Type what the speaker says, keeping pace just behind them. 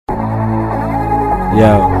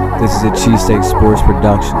Yo, this is a Cheesesteak Sports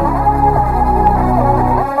production.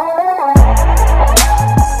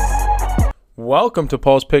 Welcome to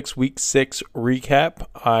Paul's Picks Week 6 recap.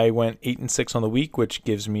 I went 8-6 on the week, which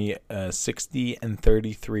gives me a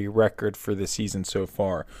 60-33 record for the season so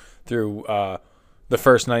far through the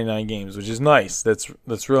first 99 games, which is nice.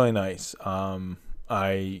 That's really nice. I'm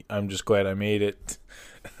just glad I made it.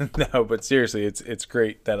 No, but seriously, it's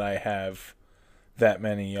great that I have that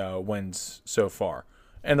many wins so far.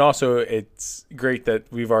 And also, it's great that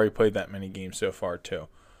we've already played that many games so far, too.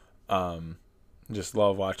 Just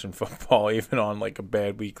love watching football, even on, like, a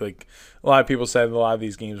bad week. Like, a lot of people said a lot of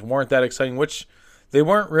these games weren't that exciting, which they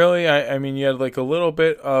weren't really. I mean, you had, like, a little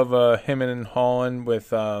bit of him and Holland with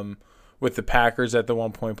the Packers at the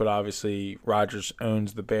one point, but obviously Rodgers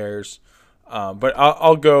owns the Bears. But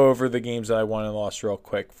I'll go over the games that I won and lost real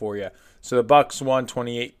quick for you. So the Bucks won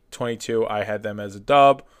 28-22. I had them as a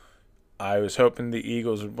dub. I was hoping the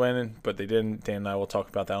Eagles would win, but they didn't. Dan and I will talk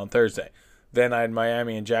about that on Thursday. Then I had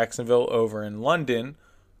Miami and Jacksonville over in London.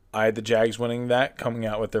 I had the Jags winning that, coming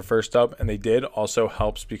out with their first dub, and they did. Also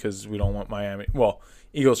helps because we don't want Miami. Well,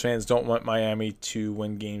 Eagles fans don't want Miami to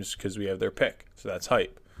win games because we have their pick. So that's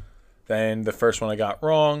hype. Then the first one I got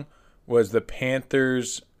wrong was the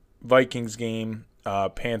Panthers-Vikings game.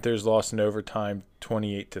 Panthers lost in overtime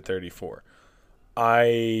 28-34.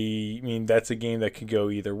 I mean, that's a game that could go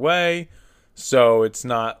either way. So it's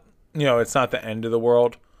not, it's not the end of the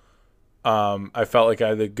world. I felt like I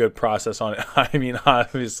had a good process on it. I mean,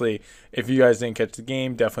 obviously, if you guys didn't catch the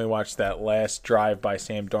game, definitely watch that last drive by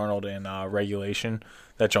Sam Darnold in regulation.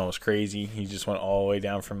 That was crazy. He just went all the way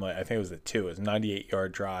down from, I think it was it was a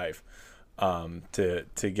 98-yard drive to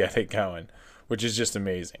get it going, which is just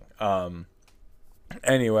amazing.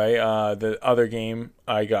 Anyway, the other game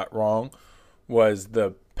I got wrong was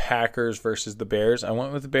the Packers versus the Bears. I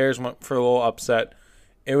went with the Bears, went for a little upset.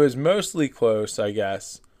 It was mostly close, I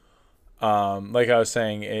guess. Like I was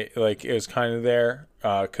saying, it was kind of there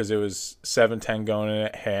because it was 7-10 going in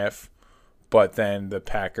at half, but then the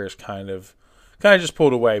Packers kind of just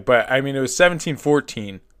pulled away. But I mean, it was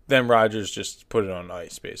 17-14. Then Rodgers just put it on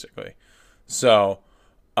ice, basically. So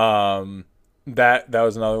that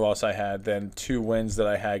was another loss I had. Then two wins that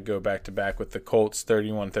I had go back to back with the Colts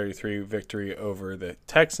 31-33 victory over the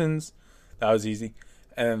Texans. That was easy.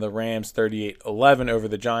 And then the Rams 38-11 over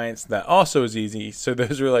the Giants. That also was easy. So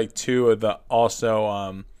those were like two of the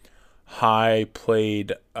also high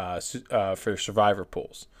played for survivor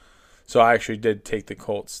pools. So I actually did take the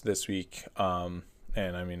Colts this week. And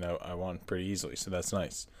I mean, I won pretty easily. So that's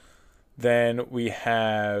nice. Then we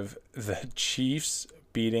have the Chiefs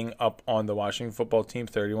beating up on the Washington football team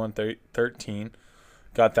 31-13.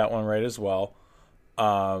 Got that one right as well.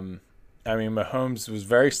 I mean, Mahomes was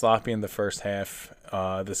very sloppy in the first half.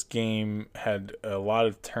 This game had a lot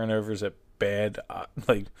of turnovers at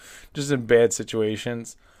just in bad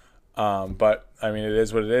situations. But, I mean, it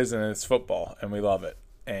is what it is, and it's football, and we love it.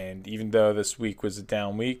 And even though this week was a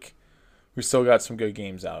down week, we still got some good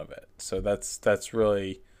games out of it. So that's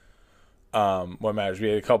really what matters. We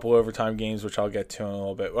had a couple overtime games, which I'll get to in a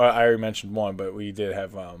little bit. Well, I already mentioned one, but we did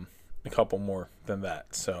have a couple more than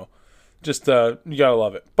that. So just you gotta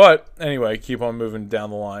love it. But anyway, keep on moving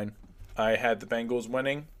down the line. I had the Bengals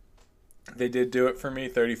winning. They did do it for me,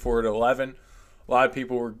 34-11. A lot of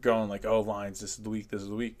people were going like, "Oh, Lions, this is the week. This is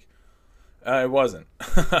the week." It wasn't,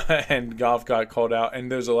 and Goff got called out,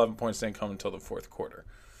 and those 11 points didn't come until the fourth quarter.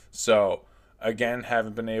 So again,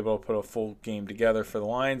 haven't been able to put a full game together for the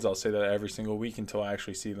Lions. I'll say that every single week until I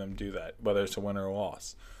actually see them do that, whether it's a win or a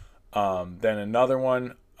loss. Then another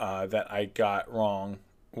one that I got wrong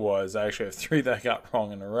was, I actually have three that I got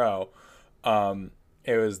wrong in a row.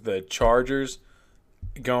 It was the Chargers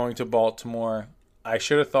going to Baltimore. I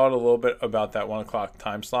should have thought a little bit about that 1 o'clock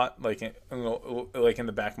time slot. Like in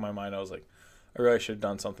the back of my mind, I was like, I really should have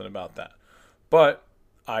done something about that. But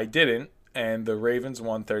I didn't, and the Ravens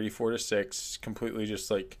won 34-6, completely just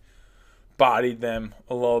like bodied them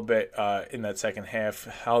a little bit in that second half,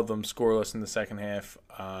 held them scoreless in the second half.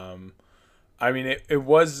 I mean,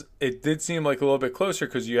 it did seem like a little bit closer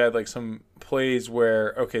because you had like some plays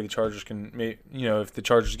where, okay, the Chargers can, if the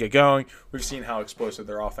Chargers get going, we've seen how explosive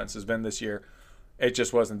their offense has been this year. It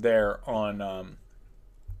just wasn't there on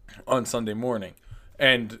Sunday morning.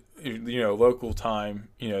 And, local time,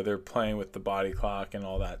 they're playing with the body clock and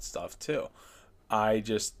all that stuff too. I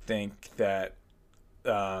just think that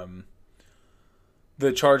the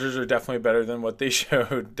Chargers are definitely better than what they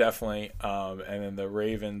showed, definitely. And then the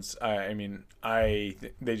Ravens, they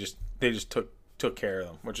just took care of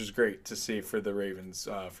them, which is great to see for the Ravens,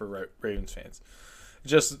 for Ravens fans.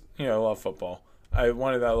 Just, love football. I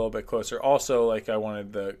wanted that a little bit closer. Also, like I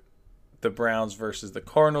wanted the Browns versus the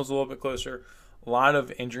Cardinals a little bit closer. A lot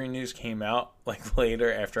of injury news came out like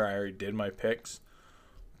later after I already did my picks.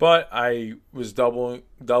 But I was doubling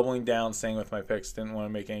down, staying with my picks. Didn't want to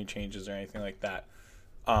make any changes or anything like that.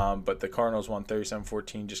 But the Cardinals won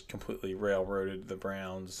 37-14, just completely railroaded the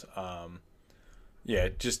Browns. I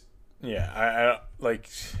like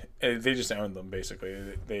they just owned them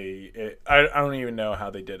basically. I don't even know how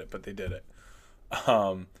they did it, but they did it.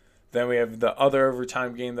 Then we have the other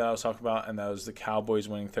overtime game that I was talking about, and that was the Cowboys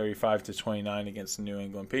winning 35-29 against the New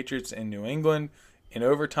England Patriots in New England in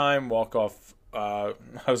overtime. Walk-off. I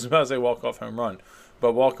was about to say walk-off home run,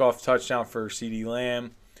 but walk-off touchdown for CeeDee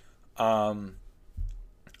Lamb.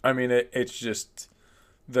 It's just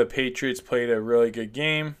the Patriots played a really good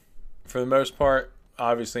game for the most part.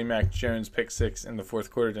 Obviously, Mac Jones' pick six in the fourth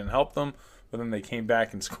quarter didn't help them, but then they came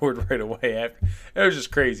back and scored right away after. It was just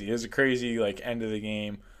crazy. It was a crazy end of the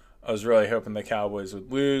game. I was really hoping the Cowboys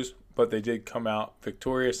would lose, but they did come out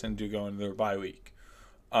victorious and do go into their bye week.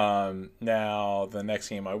 Now, the next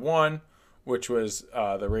game I won, which was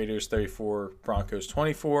the Raiders 34, Broncos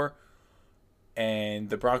 24. And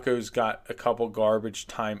the Broncos got a couple garbage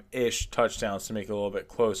time-ish touchdowns to make it a little bit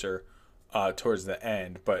closer towards the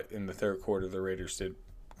end. But in the third quarter, the Raiders did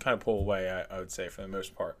kind of pull away, I would say, for the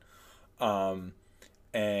most part.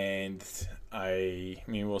 And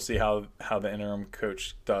we'll see how the interim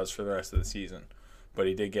coach does for the rest of the season. But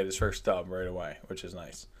he did get his first dub right away, which is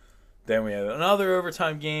nice. Then we had another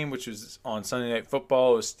overtime game, which was on Sunday Night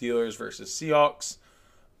Football. It was Steelers versus Seahawks.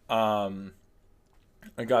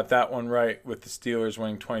 I got that one right with the Steelers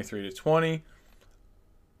winning 23-20.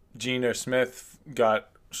 Geno Smith got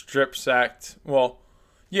strip sacked. Well,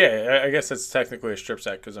 yeah, I guess that's technically a strip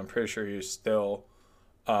sack because I'm pretty sure he was still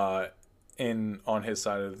on his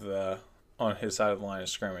side of the line of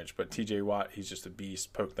scrimmage. But T.J. Watt, he's just a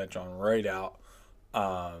beast. Poked that John right out,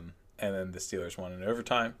 and then the Steelers won in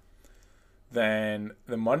overtime. Then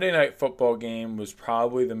the Monday Night Football game was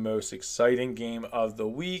probably the most exciting game of the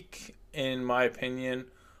week, in my opinion.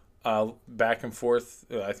 Back and forth.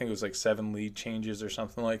 I think it was 7 lead changes or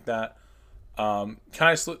something like that. Kind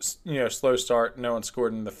of slow start. No one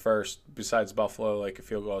scored in the first besides Buffalo, a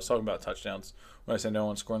field goal. I was talking about touchdowns when I said no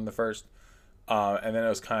one scored in the first. And then it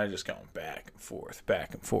was kind of just going back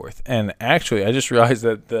and forth. And actually, I just realized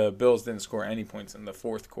that the Bills didn't score any points in the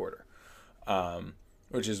fourth quarter,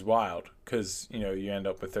 which is wild because, you end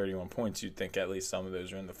up with 31 points. You'd think at least some of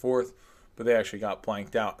those are in the fourth, but they actually got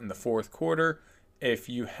blanked out in the fourth quarter. If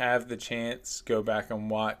you have the chance, go back and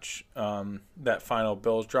watch that final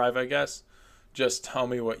Bills drive, I guess. Just tell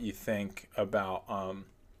me what you think about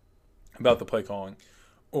the play calling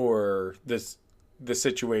or the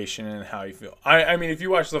situation and how you feel. If you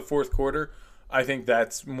watch the fourth quarter, I think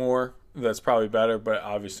that's probably better, but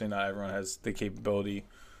obviously not everyone has the capability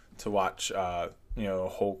to watch a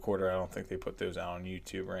whole quarter. I don't think they put those out on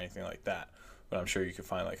YouTube or anything like that, but I'm sure you could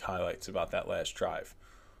find highlights about that last drive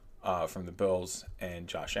from the Bills and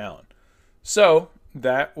Josh Allen. So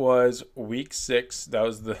that was week 6. That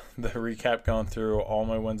was the recap going through all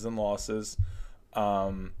my wins and losses.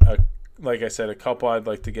 Like I said, a couple I'd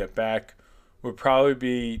like to get back would probably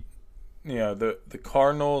be, the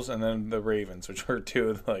Cardinals and then the Ravens, which are two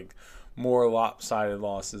of the more lopsided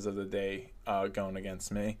losses of the day going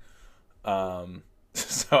against me.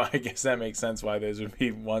 So I guess that makes sense why those would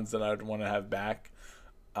be ones that I'd want to have back.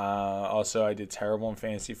 Also, I did terrible in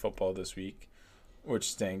fantasy football this week,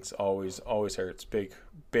 which stinks. Always hurts.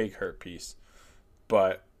 Big hurt piece.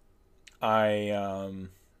 But I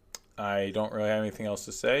don't really have anything else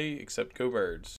to say except go Birds.